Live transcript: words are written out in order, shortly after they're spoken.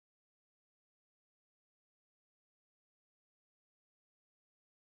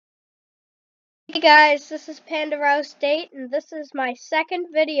guys, this is Panda and this is my second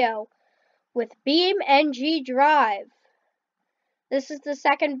video with BeamNG.drive. This is the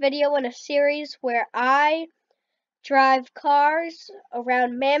second video in a series where I drive cars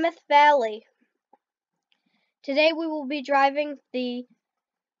around Mammoth Valley. Today we will be driving the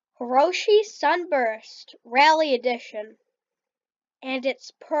Hiroshi Sunburst Rally Edition. And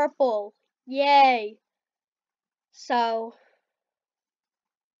it's purple. Yay! So,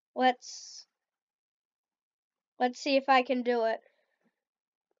 let's see if I can do it.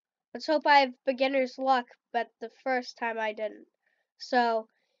 Let's hope I have beginner's luck, but the first time I didn't. So,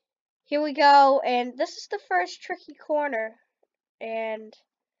 here we go, and this is the first tricky corner. And,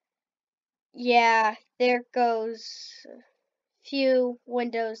 yeah, there goes a few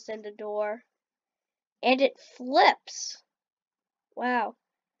windows and a door. And it flips. Wow.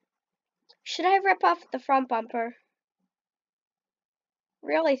 Should I rip off the front bumper?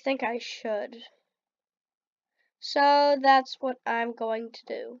 Really think I should. So, that's what I'm going to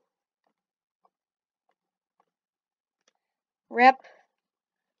do. Rip.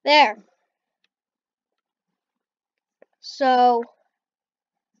 There. So,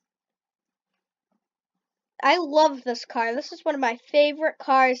 I love this car. This is one of my favorite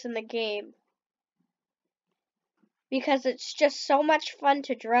cars in the game. Because it's just so much fun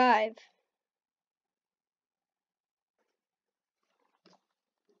to drive.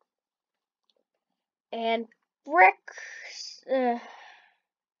 And bricks.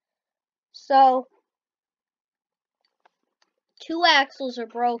 So, two axles are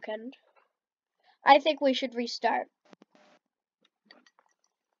broken. I think we should restart.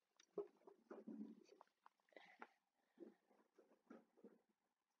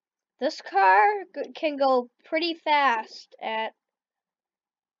 This car can go pretty fast at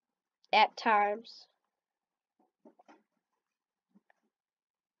times.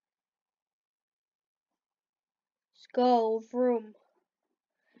 Let's go, vroom.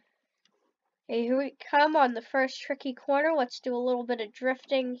 Okay, here we come on the first tricky corner. Let's do a little bit of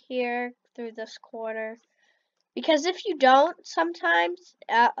drifting here through this corner. Because if you don't, sometimes,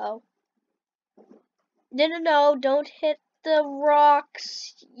 uh-oh. No, don't hit the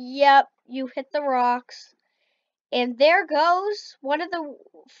rocks. Yep, you hit the rocks. And there goes one of the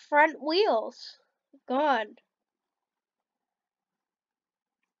front wheels. Gone.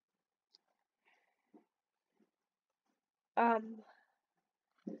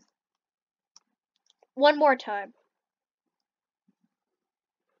 One more time.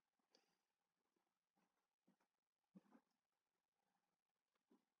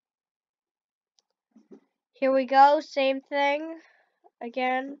 Here we go, same thing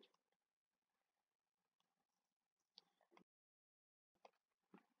again.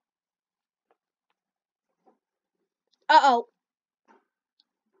 Uh-oh.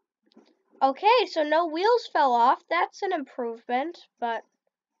 Okay, so no wheels fell off. That's an improvement, but...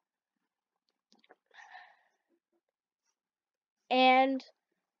 And...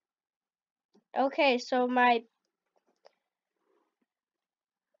 Okay, so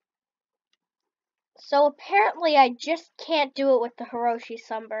So apparently I just can't do it with the Hiroshi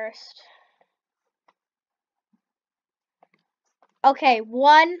Sunburst. Okay,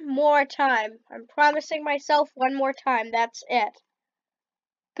 one more time. I'm promising myself one more time. That's it.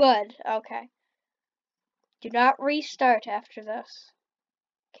 Good. Okay. Do not restart after this.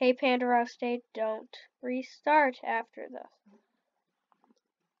 Okay, Panda State, don't restart after this.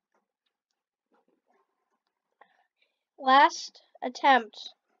 Last attempt.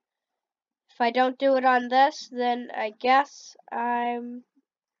 If I don't do it on this, then I guess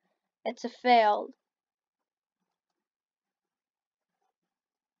it's a failed.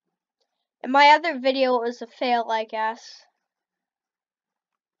 In my other video, it was a fail, I guess.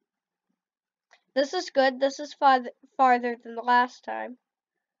 This is good. This is farther than the last time.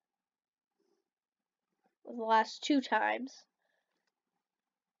 The last two times.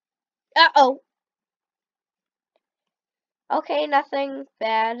 Uh-oh. Okay, nothing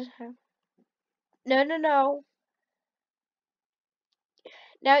bad. No.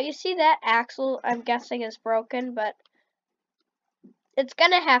 Now, you see that axle, I'm guessing, is broken, but it's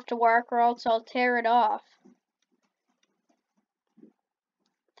gonna have to work or else I'll tear it off.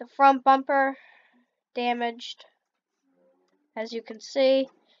 The front bumper damaged, as you can see,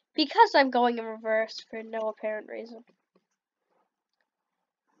 because I'm going in reverse for no apparent reason.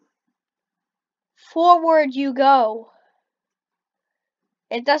 Forward you go.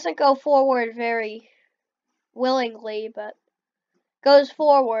 It doesn't go forward very willingly, but goes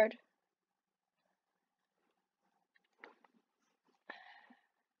forward.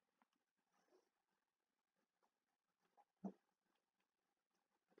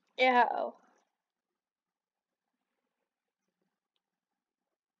 Yeah.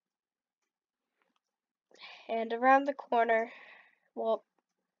 And around the corner, well,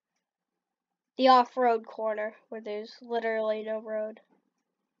 the off-road corner where there's literally no road.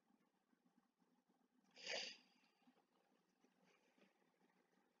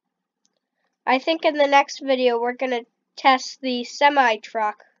 I think in the next video we're going to test the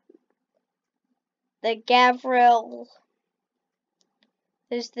semi-truck. The Gavril.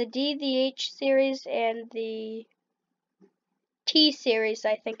 There's the D, the H series, and the T series,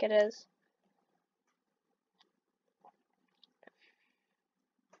 I think it is.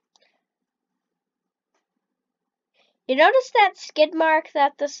 You notice that skid mark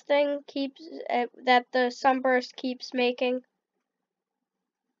that this thing keeps, that the Sunburst keeps making?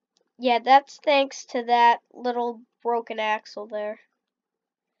 Yeah, that's thanks to that little broken axle there.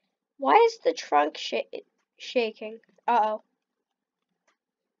 Why is the trunk shaking? Uh-oh.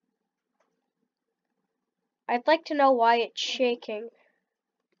 I'd like to know why it's shaking.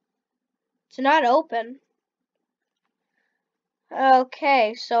 It's not open.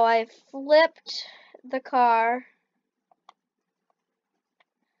 Okay, so I flipped the car.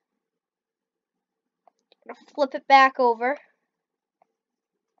 I'm gonna flip it back over.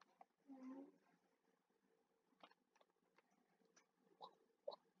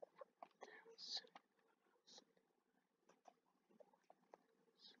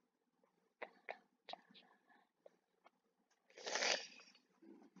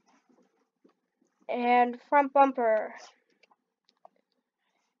 And front bumper.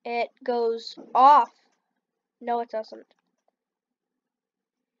 It goes off. No, it doesn't.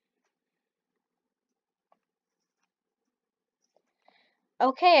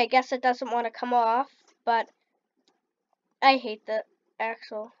 Okay, I guess it doesn't want to come off, but I hate the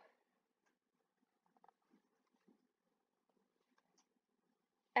axle.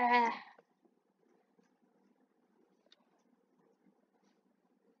 Ah.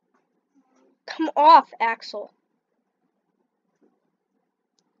 Come off, axle.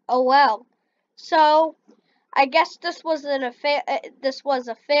 Oh well. So, I guess this was a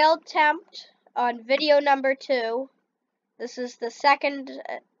failed attempt on video number 2. This is the second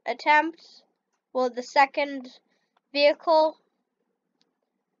attempt. Well, the second vehicle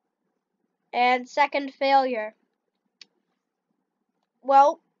and second failure.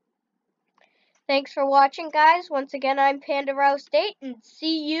 Well, thanks for watching, guys. Once again, I'm Panda Rouse 8, and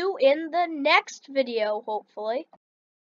see you in the next video, hopefully.